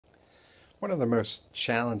One of the most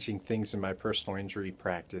challenging things in my personal injury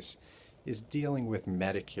practice is dealing with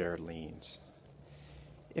Medicare liens.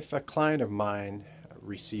 If a client of mine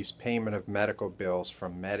receives payment of medical bills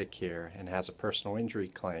from Medicare and has a personal injury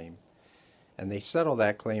claim, and they settle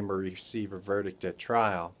that claim or receive a verdict at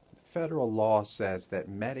trial, federal law says that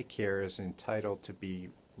Medicare is entitled to be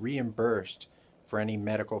reimbursed for any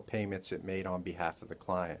medical payments it made on behalf of the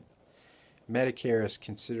client. Medicare is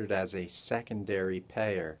considered as a secondary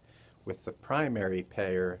payer, with the primary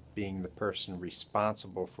payer being the person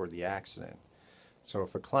responsible for the accident. So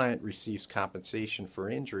if a client receives compensation for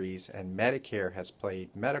injuries and Medicare has paid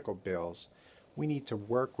medical bills, we need to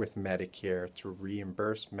work with Medicare to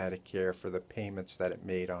reimburse Medicare for the payments that it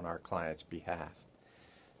made on our client's behalf.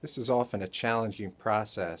 This is often a challenging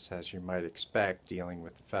process, as you might expect, dealing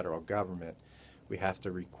with the federal government. We have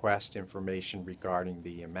to request information regarding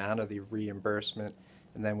the amount of the reimbursement,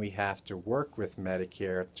 and then we have to work with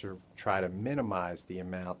Medicare to try to minimize the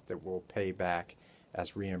amount that we'll pay back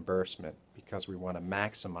as reimbursement, because we want to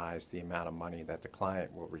maximize the amount of money that the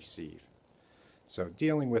client will receive. So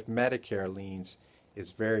dealing with Medicare liens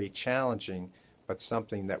is very challenging, but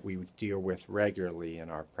something that we deal with regularly in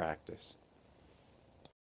our practice.